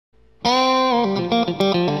I'm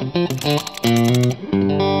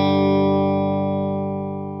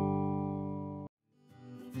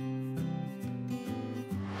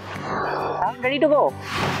ready to go.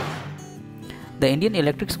 The Indian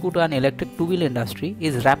electric scooter and electric two-wheeler industry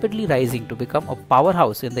is rapidly rising to become a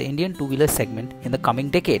powerhouse in the Indian two-wheeler segment in the coming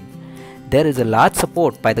decade. There is a large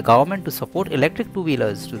support by the government to support electric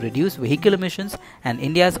two-wheelers to reduce vehicle emissions and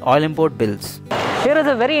India's oil import bills. Here is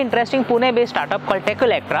a very interesting Pune-based startup called Techo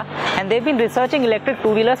Electra, and they've been researching electric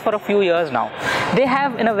two-wheelers for a few years now. They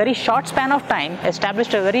have, in a very short span of time,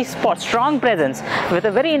 established a very strong presence with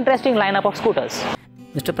a very interesting lineup of scooters.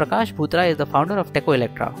 Mr. Prakash Bhutra is the founder of Techo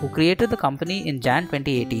Electra, who created the company in Jan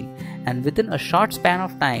 2018, and within a short span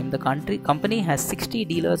of time, the company has 60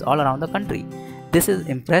 dealers all around the country. This is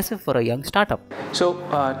impressive for a young startup. So,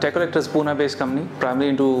 Techo Electra is a Pune-based company, primarily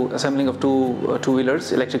into assembling of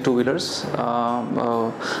two-wheelers, electric two-wheelers.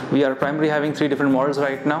 We are primarily having 3 different models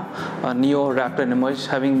right now: Neo, Raptor, and Emerge,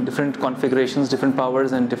 having different configurations, different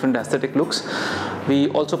powers, and different aesthetic looks. We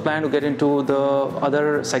also plan to get into the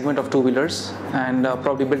other segment of two-wheelers and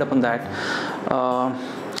probably build upon that.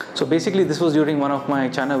 So basically, this was during one of my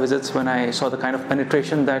China visits when I saw the kind of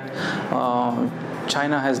penetration that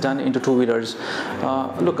China has done into two-wheelers.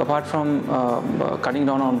 Look, apart from cutting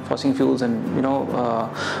down on fossil fuels and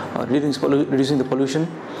reducing the pollution,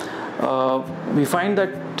 we find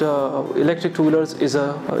that electric two-wheelers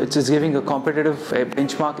is giving a competitive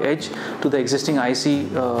benchmark edge to the existing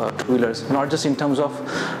IC two-wheelers, not just in terms of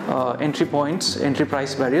entry points, entry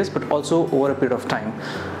price barriers, but also over a period of time.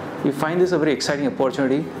 We find this a very exciting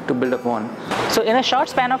opportunity to build upon. So in a short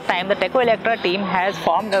span of time, the Techo Electra team has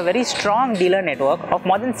formed a very strong dealer network of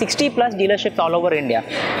more than 60 plus dealerships all over India.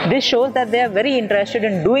 This shows that they are very interested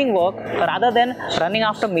in doing work rather than running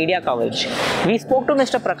after media coverage. We spoke to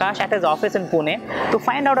Mr. Prakash at his office in Pune to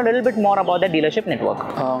find out a little bit more about the dealership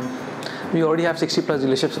network. We already have 60 plus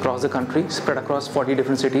dealerships across the country, spread across 40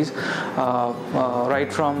 different cities, right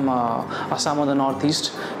from Assam on the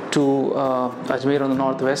northeast to Ajmer on the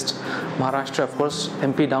northwest, Maharashtra, of course,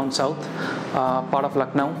 MP down south, part of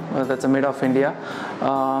Lucknow, that's the mid of India,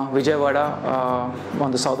 Vijayawada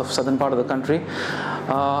on the southern part of the country.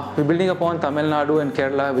 We're building upon Tamil Nadu and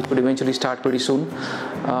Kerala, which would eventually start pretty soon.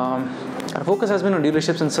 Our focus has been on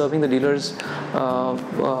dealerships and serving the dealers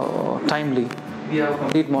timely. We have a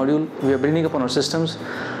complete module. We are building upon our systems,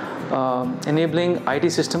 enabling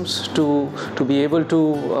IT systems to be able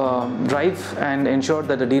to drive and ensure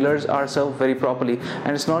that the dealers are served very properly.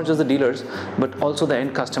 And it's not just the dealers, but also the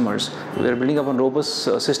end customers. We are building upon robust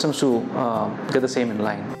systems to get the same in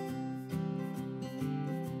line.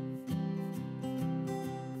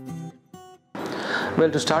 Well,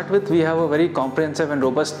 to start with, we have a very comprehensive and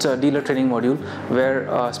robust dealer training module where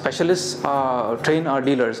specialists train our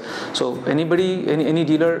dealers. So any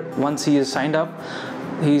dealer, once he is signed up,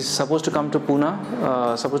 he's supposed to come to Pune,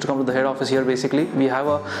 supposed to come to the head office here basically. We have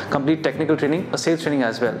a complete technical training, a sales training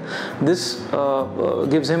as well. This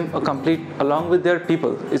gives him a complete, along with their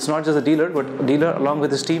people. It's not just the dealer, but dealer along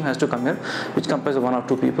with his team has to come here, which comprises of 1 or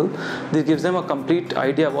 2 people. This gives them a complete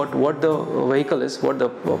idea about what the vehicle is, what the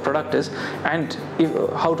product is, and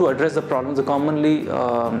how to address the problems, the commonly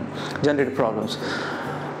generated problems.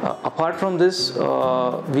 Apart from this,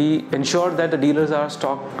 we ensure that the dealers are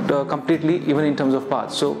stocked completely, even in terms of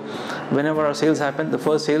parts. So whenever our sales happen, the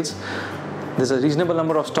first sales, there's a reasonable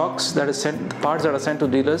number of stocks that is sent, parts that are sent to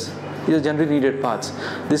dealers. These are generally needed parts.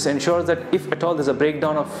 This ensures that if at all there's a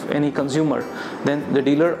breakdown of any consumer, then the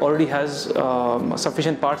dealer already has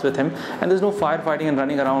sufficient parts with him, and there's no firefighting and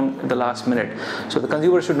running around at the last minute. So the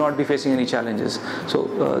consumer should not be facing any challenges.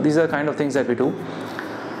 So these are the kind of things that we do.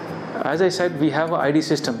 As I said, we have an ID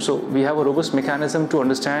system, so we have a robust mechanism to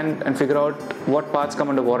understand and figure out what parts come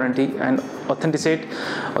under warranty and authenticate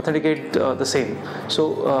the same.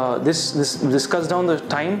 So this cuts down the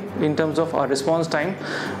time in terms of our response time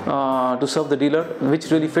to serve the dealer, which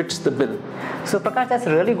really fits the bill. So Prakash, that's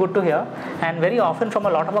really good to hear, and very often from a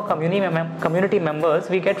lot of our community members,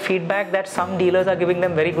 we get feedback that some dealers are giving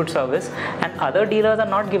them very good service and other dealers are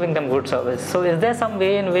not giving them good service. So is there some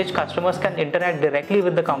way in which customers can interact directly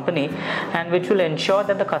with the company and which will ensure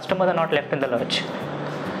that the customers are not left in the lurch?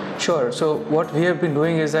 Sure. So what we have been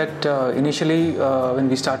doing is that initially when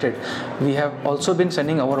we started, we have also been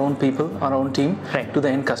sending our own people, our own team to the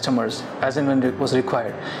end customers as and when it was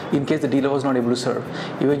required, in case the dealer was not able to serve.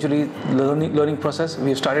 Eventually, learning process, we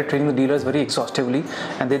have started training the dealers very exhaustively,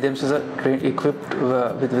 and they themselves are equipped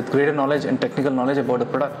with greater knowledge and technical knowledge about the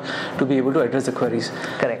product to be able to address the queries.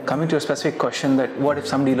 Correct. Coming to a specific question, that what if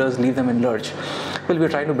some dealers leave them in lurch? Well, we are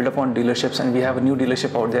trying to build upon dealerships, and we have a new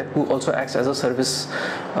dealership out there who also acts as a service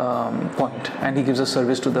point, and he gives a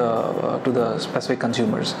service to the specific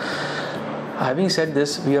consumers. Having said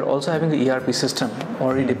this, we are also having the ERP system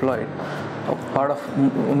already deployed.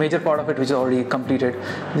 A major part of it which is already completed.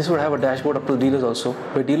 This would have a dashboard up to the dealers also,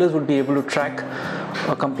 where dealers would be able to track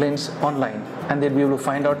complaints online, and they'd be able to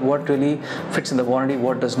find out what really fits in the warranty,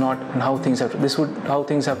 what does not, and how things have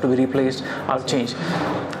to be replaced or changed.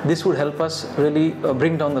 This would help us really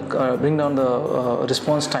bring down the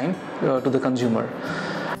response time to the consumer.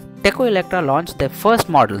 Techo Electra launched their first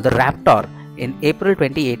model, the Raptor, in April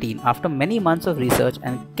 2018 after many months of research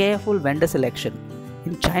and careful vendor selection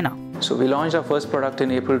in China. So we launched our first product in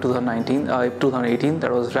April 2018,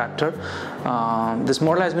 that was Raptor. This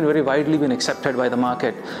model has been very widely accepted by the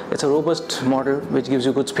market. It's a robust model which gives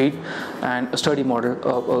you good speed, and a sturdy model,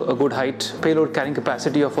 a good height, payload carrying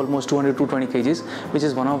capacity of almost 200-220 kgs, which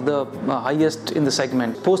is one of the highest in the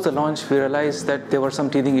segment. Post the launch, we realized that there were some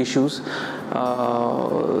teething issues.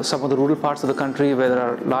 Some of the rural parts of the country where there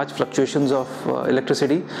are large fluctuations of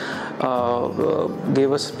electricity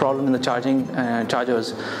gave us problem in the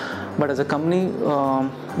chargers. But as a company,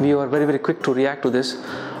 we were very quick to react to this.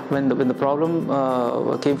 When the problem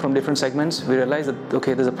came from different segments, we realized that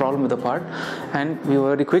okay, there's a problem with the part, and we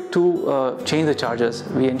were very quick to change the chargers.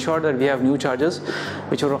 We ensured that we have new chargers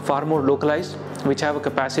which are far more localized, which have a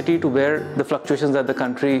capacity to bear the fluctuations that the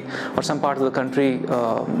country or some parts of the country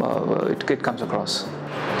it comes across.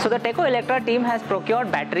 So the Techo Electra team has procured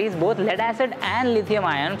batteries, both lead acid and lithium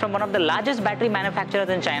ion, from one of the largest battery manufacturers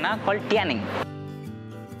in China called Tianning.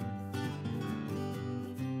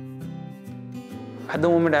 At the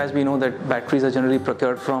moment, as we know that batteries are generally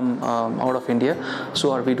procured from out of India,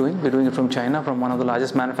 so are we doing. We're doing it from China, from one of the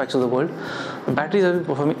largest manufacturers of the world. The batteries have been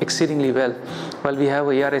performing exceedingly well. While we have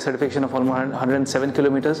a ERA certification of almost 107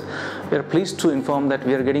 kilometers, we are pleased to inform that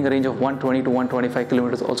we are getting a range of 120 to 125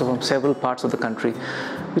 kilometers also from several parts of the country,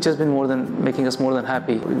 which has been making us more than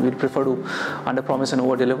happy. We prefer to under promise and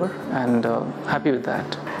over deliver, and happy with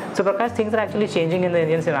that. So Prakash, things are actually changing in the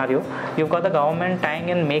Indian scenario. You've got the government tying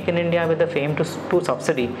in Make in India with the FAME to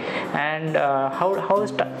subsidy, and how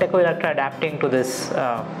is Techo Electra adapting to this?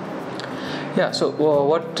 Yeah, so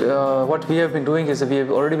what we have been doing is that we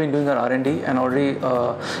have already been doing our R&D and already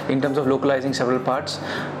in terms of localizing several parts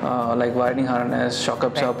like wiring harness, shock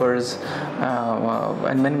absorbers,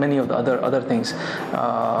 and many of the other things.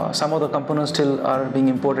 Some of the components still are being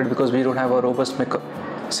imported because we don't have a robust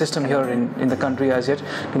system here in the country as yet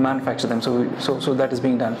to manufacture them, so that is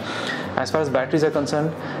being done. As far as batteries are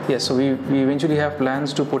concerned, yes, so we eventually have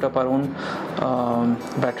plans to put up our own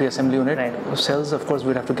battery assembly unit. Right. Cells, of course,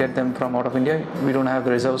 we'd have to get them from out of India. We don't have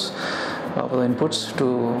the reserves for the inputs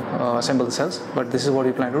to assemble the cells, but this is what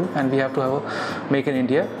we plan to do, and we have to have a Make in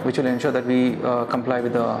India, which will ensure that we comply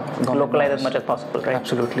with the government localize norms as much as possible, right?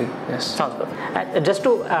 Absolutely, yes. Sounds good. Just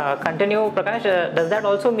to continue, Prakash, does that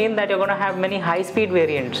also mean that you're going to have many high-speed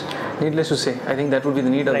variants? Needless to say, I think that would be the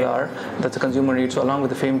need of the hour that the consumer needs. So along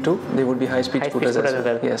with the FAME 2, they would be high-speed scooters as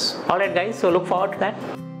well. Yes. All right, guys. So look forward to that.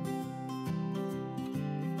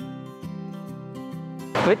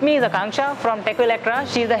 With me is Akanksha from Techo Electra.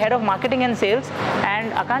 She is the head of marketing and sales.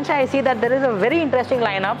 And Akanksha, I see that there is a very interesting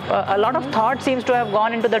lineup. A lot of thought seems to have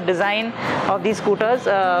gone into the design of these scooters.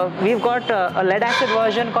 We've got a lead acid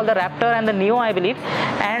version called the Raptor and the Neo, I believe.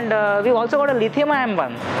 And we've also got a lithium-ion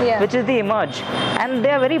one, which is the Emerge. And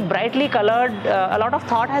they are very brightly colored. A lot of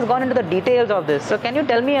thought has gone into the details of this. So can you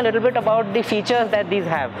tell me a little bit about the features that these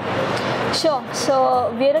have? Sure.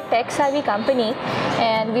 So we're a tech-savvy company,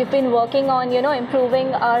 and we've been working on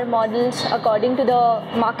improving our models according to the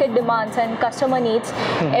market demands and customer needs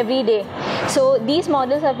every day. So these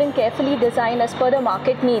models have been carefully designed as per the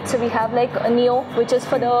market needs. So we have like a Neo, which is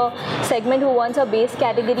for the segment who wants a base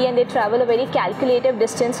category and they travel a very calculative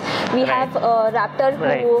distance. We have Raptor,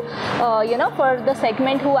 who for the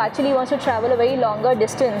segment who actually wants to travel a very longer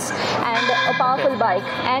distance and a powerful bike.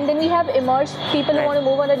 And then we have Emerge, people who want to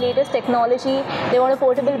move on the latest technology. They want a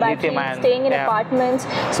portable battery, staying in apartments.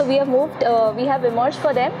 So we have we have Emerge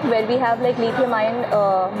for them, where we have like lithium-ion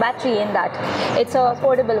battery in that. It's a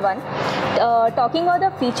portable one. Talking about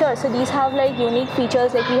the features, so these have like unique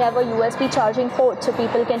features, like we have a USB charging port, so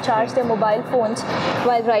people can charge their mobile phones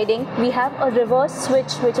while riding. We have a reverse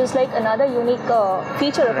switch, which is like another unique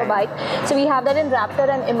feature of a bike. So we have that in Raptor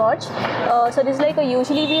and Emerge. So this is like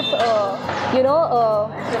usually we,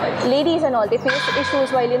 ladies and all, they face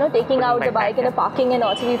issues while taking out the bike in the parking and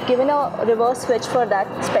all. So we've given a reverse switch for that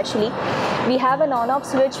especially. We have an on-off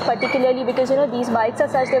switch particularly because these bikes are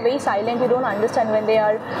such, they're very silent, you don't understand when they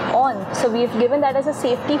are on. So we've given that as a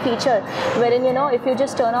safety feature wherein if you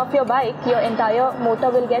just turn off your bike, your entire motor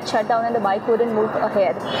will get shut down and the bike wouldn't move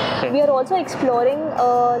ahead. Okay. We are also exploring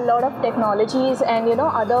a lot of technologies and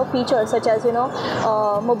other features such as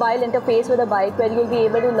mobile interface with a bike where you'll be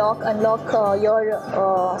able to unlock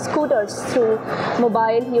your scooters through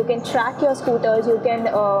mobile. You can track your scooters, you can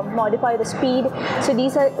modify the speed. So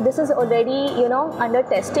this is already under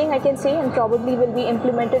testing, I can say, and probably will be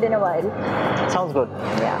implemented in a while. Sounds good.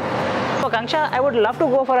 Yeah. So Kanksha, I would love to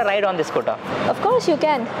go for a ride on this scooter. Of course you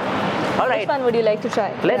can. All right. Which one would you like to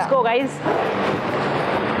try? Let's go, guys.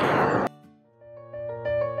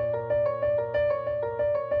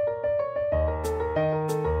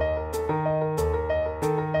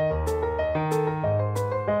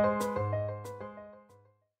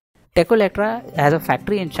 Techo Electra has a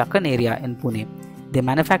factory in Chakan area in Pune. They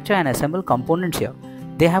manufacture and assemble components here.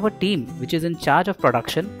 They have a team which is in charge of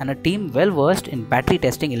production and a team well versed in battery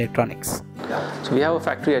testing electronics. So we have a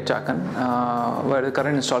factory at Chakan where the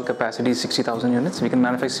current installed capacity is 60,000 units. We can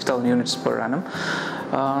manufacture 60,000 units per annum.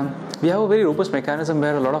 We have a very robust mechanism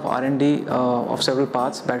where a lot of R&D of several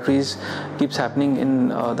parts, batteries keeps happening in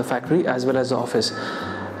the factory as well as the office.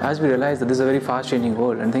 As we realize that this is a very fast changing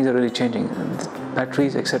world and things are really changing.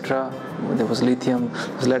 Batteries, etc. There was lithium,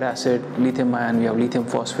 there's lead acid, lithium ion, we have lithium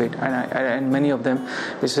phosphate, and many of them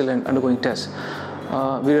are still undergoing tests.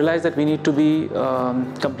 We realized that we need to be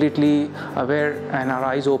completely aware and our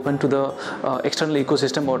eyes open to the external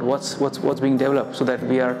ecosystem about what's being developed, so that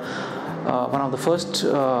we are one of the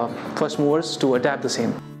first movers to adapt the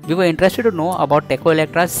same. We were interested to know about Techo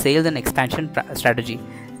Electra's sales and expansion strategy.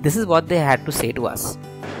 This is what they had to say to us.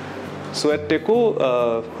 So at Techo,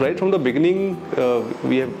 right from the beginning,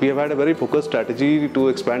 we have had a very focused strategy to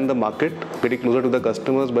expand the market, getting closer to the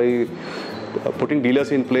customers by putting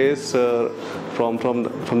dealers in place from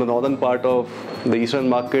the northern part of the eastern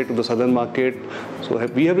market to the southern market. So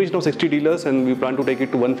we have reached now 60 dealers and we plan to take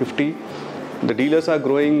it to 150. The dealers are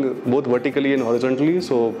growing both vertically and horizontally.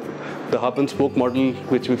 So the hub and spoke model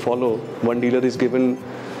which we follow, one dealer is given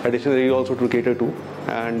additionally also to cater to,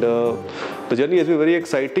 and the journey has been very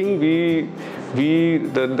exciting.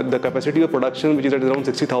 The capacity of production, which is at around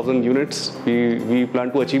 60,000 units, we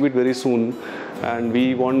plan to achieve it very soon, and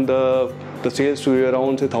we want the sales to be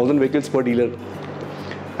around 1,000 vehicles per dealer.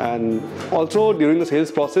 And also during the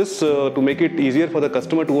sales process, to make it easier for the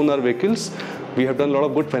customer to own our vehicles, we have done a lot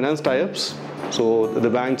of good finance tie-ups. So the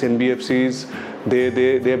banks, NBFCs,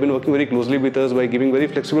 they have been working very closely with us by giving very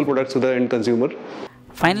flexible products to the end consumer.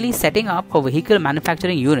 Finally, setting up a vehicle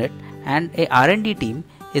manufacturing unit and a R&D team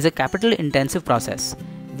is a capital-intensive process.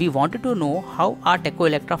 We wanted to know how are Techo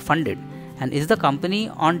Electra funded, and is the company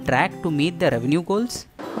on track to meet their revenue goals?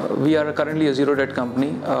 We are currently a zero-debt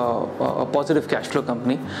company, a positive cash flow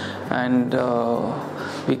company, and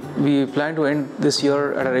we plan to end this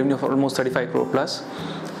year at a revenue of almost 35 crore plus.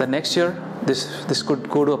 The next year, this could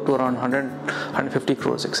go to up to around 150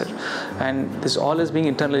 crores, etc. And this all is being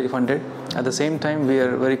internally funded. At the same time, we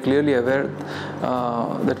are very clearly aware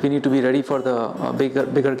that we need to be ready for the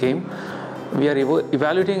bigger game. We are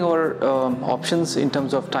evaluating our options in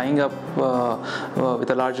terms of tying up with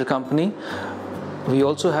a larger company. We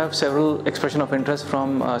also have several expression of interest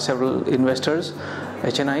from several investors,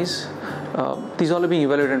 HNIs. These all are being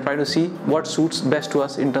evaluated and trying to see what suits best to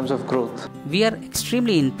us in terms of growth. We are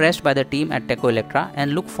extremely impressed by the team at Techo Electra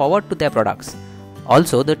and look forward to their products.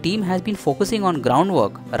 Also, the team has been focusing on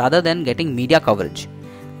groundwork rather than getting media coverage.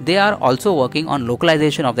 They are also working on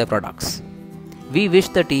localization of their products. We wish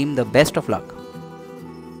the team the best of luck.